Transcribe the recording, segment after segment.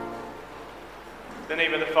In the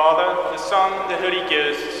name of the Father, the Son, and the Holy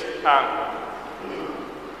Ghost. Amen.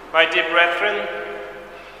 My dear brethren,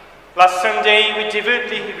 last Sunday we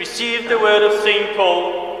devoutly received the word of St.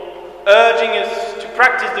 Paul, urging us to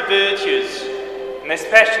practice the virtues, and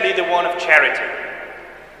especially the one of charity.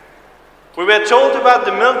 We were told about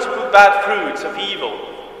the multiple bad fruits of evil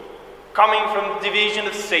coming from the division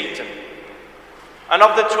of Satan, and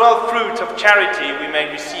of the 12 fruits of charity we may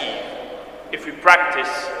receive if we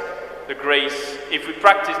practice the grace, if we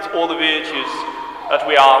practiced all the virtues that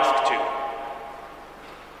we are asked to.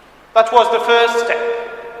 That was the first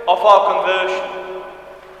step of our conversion.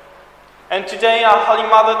 And today our Holy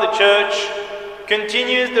Mother, the Church,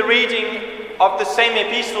 continues the reading of the same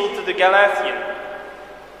epistle to the Galatians.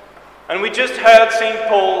 And we just heard St.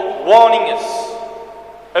 Paul warning us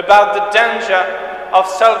about the danger of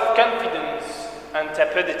self-confidence and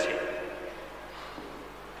tepidity.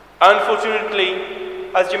 Unfortunately,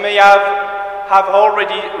 as you may have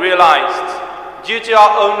already realized, due to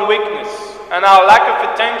our own weakness and our lack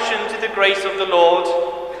of attention to the grace of the Lord,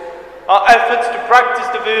 our efforts to practice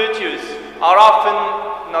the virtues are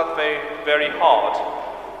often not very hard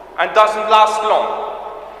and doesn't last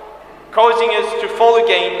long, causing us to fall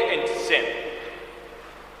again into sin.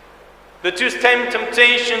 The two-stem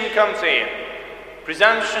temptation comes here: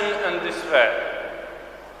 presumption and despair.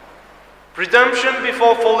 Presumption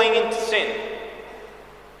before falling into sin.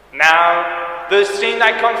 Now, the sin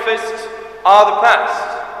I confessed are the past.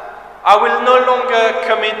 I will no longer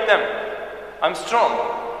commit them. I'm strong.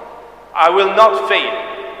 I will not fail.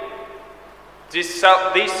 This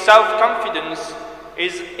self-confidence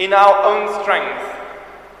is in our own strength,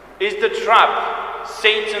 is the trap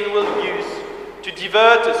Satan will use to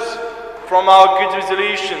divert us from our good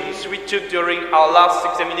resolutions we took during our last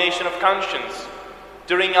examination of conscience,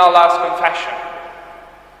 during our last confession.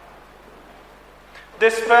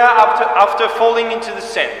 Despair after falling into the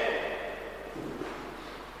sin.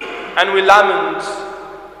 And we lament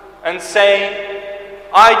and say,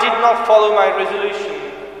 I did not follow my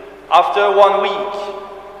resolution after 1 week,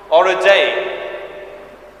 or a day,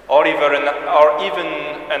 or even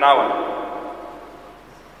an hour.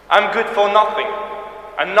 I'm good for nothing,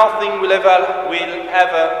 and nothing will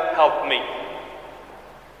ever help me.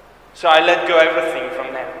 So I let go everything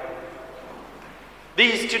from now.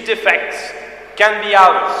 These two defects can be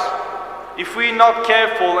ours if we are not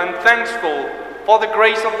careful and thankful for the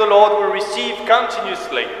grace of the Lord we receive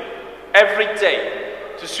continuously every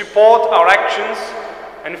day to support our actions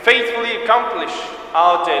and faithfully accomplish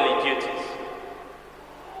our daily duties.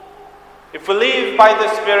 If we live by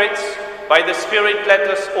the Spirit let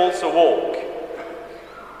us also walk.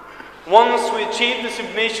 Once we achieve the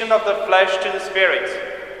submission of the flesh to the Spirit,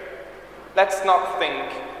 let's not think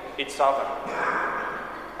it's over.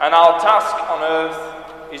 And our task on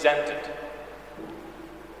earth is ended.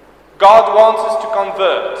 God wants us to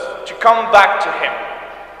convert, to come back to Him.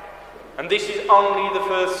 And this is only the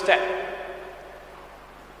first step.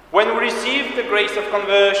 When we received the grace of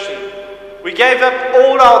conversion, we gave up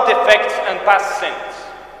all our defects and past sins.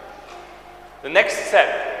 The next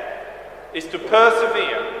step is to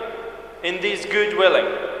persevere in this good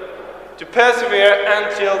willing, to persevere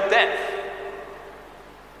until death.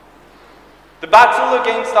 The battle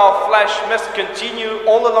against our flesh must continue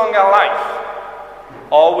all along our life,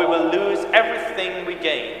 or we will lose everything we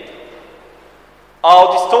gained.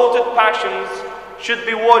 Our distorted passions should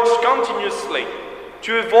be watched continuously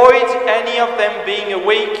to avoid any of them being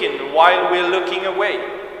awakened while we're looking away.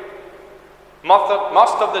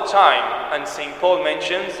 Most of the time, and St. Paul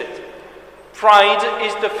mentions it, pride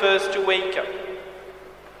is the first to wake up.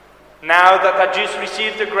 Now that I just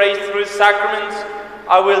received the grace through the sacraments,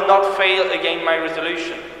 I will not fail again my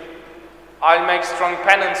resolution. I'll make strong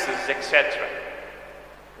penances, etc.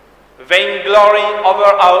 Vainglory over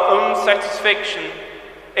our own satisfaction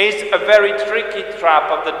is a very tricky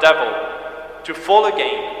trap of the devil to fall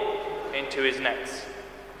again into his nets.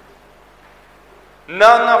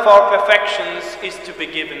 None of our perfections is to be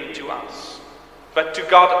given to us, but to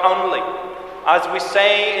God only, as we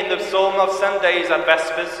say in the Psalm of Sundays at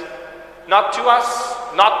Vespers, not to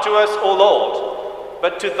us, O Lord,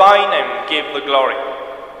 but to thy name give the glory.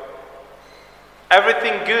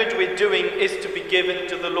 Everything good we're doing is to be given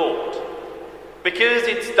to the Lord, because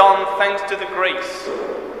it's done thanks to the grace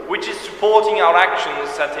which is supporting our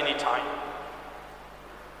actions at any time.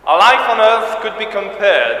 Our life on earth could be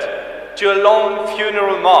compared to a long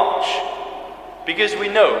funeral march, because we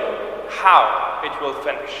know how it will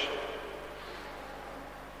finish.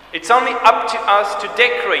 It's only up to us to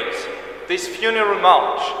decorate this funeral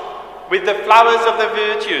march with the flowers of the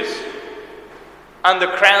virtues and the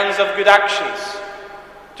crowns of good actions,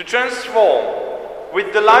 to transform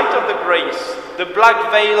with the light of the grace, the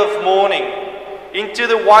black veil of mourning, into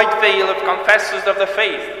the white veil of confessors of the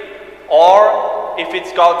faith, or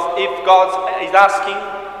if God is asking,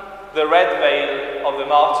 the red veil of the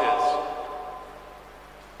martyrs.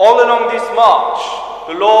 All along this march,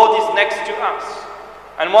 the Lord is next to us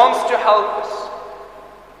and wants to help us.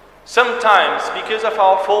 Sometimes, because of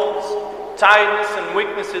our faults, tiredness and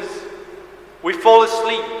weaknesses, we fall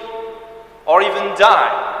asleep or even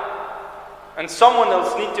die, and someone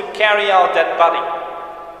else needs to carry our dead body.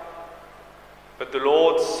 But the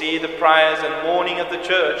Lord sees the prayers and mourning of the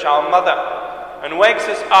Church, our mother, and wakes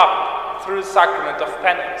us up through the sacrament of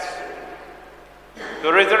penance.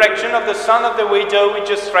 The resurrection of the son of the widow we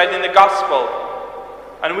just read in the Gospel,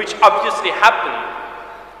 and which obviously happened,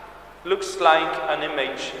 looks like an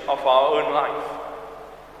image of our own life.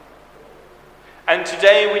 And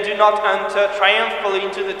today we do not enter triumphantly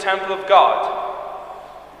into the temple of God,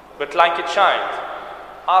 but like a child,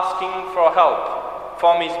 asking for help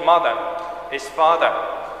from his mother, his father,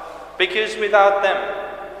 because without them,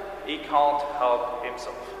 he can't help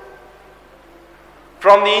himself.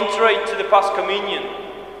 From the introit to the post-communion,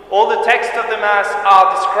 all the texts of the Mass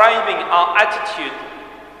are describing our attitude,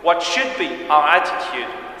 what should be our attitude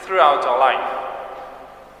throughout our life.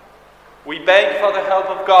 We beg for the help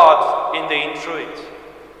of God in the introit.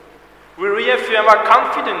 We reaffirm our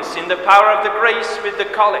confidence in the power of the grace with the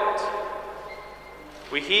collect.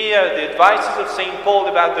 We hear the advices of St. Paul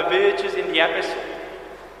about the virtues in the epistle.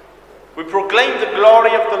 We proclaim the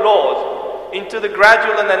glory of the Lord into the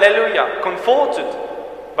gradual and Alleluia, comforted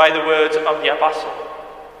by the words of the apostle.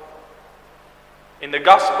 In the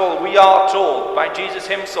Gospel, we are told by Jesus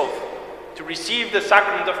himself to receive the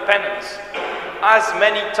sacrament of penance as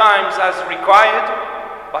many times as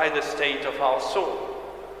required by the state of our soul.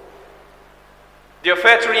 The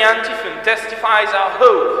offertory antiphon testifies our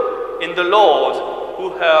hope in the Lord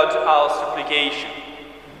who heard our supplication.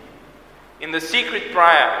 In the secret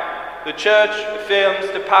prayer, the Church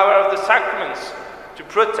affirms the power of the sacraments to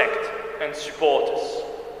protect and support us.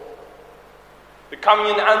 The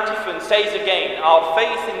communion antiphon says again, our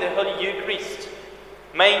faith in the Holy Eucharist,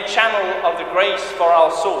 main channel of the grace for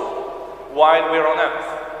our soul while we're on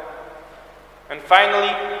earth. And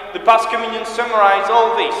finally, the post-communion summarizes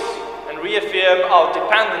all this and reaffirm our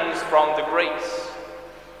dependence from the grace.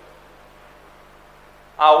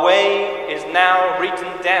 Our way is now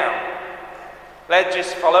written down. Let's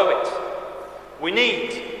just follow it. We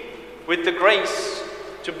need, with the grace,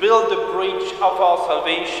 to build the bridge of our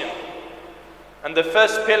salvation. And the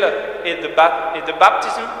first pillar is the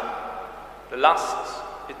baptism, the last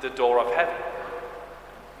is the door of heaven.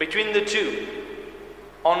 Between the two,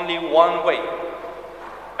 only one way,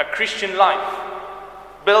 a Christian life,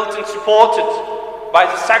 built and supported by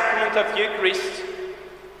the sacrament of Eucharist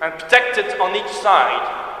and protected on each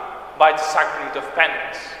side by the sacrament of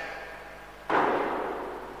penance.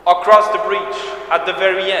 Across the bridge, at the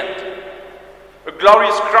very end, a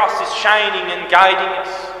glorious cross is shining and guiding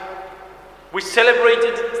us. We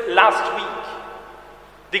celebrated last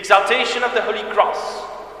week. The exaltation of the Holy Cross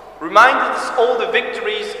reminded us all the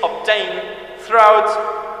victories obtained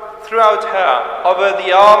throughout her over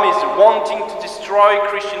the armies wanting to destroy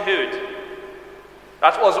Christianhood.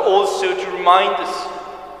 That was also to remind us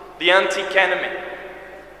the antic-enemy.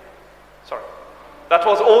 That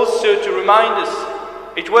was also to remind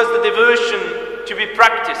us it was the devotion to be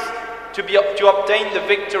practiced to obtain the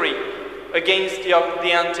victory against the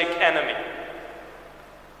antic-enemy.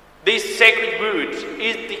 This sacred wood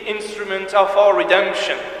is the instrument of our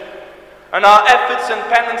redemption, and our efforts and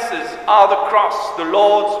penances are the cross the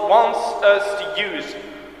Lord wants us to use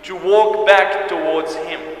to walk back towards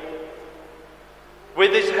Him.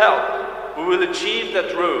 With His help, we will achieve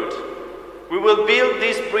that road. We will build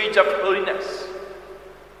this bridge of holiness.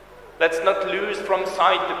 Let's not lose from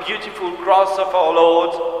sight the beautiful cross of our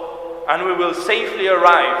Lord, and we will safely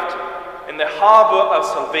arrive in the harbor of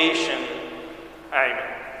salvation.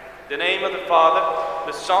 Amen. In the name of the Father,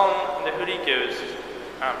 the Son, and the Holy Ghost.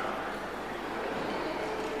 Amen.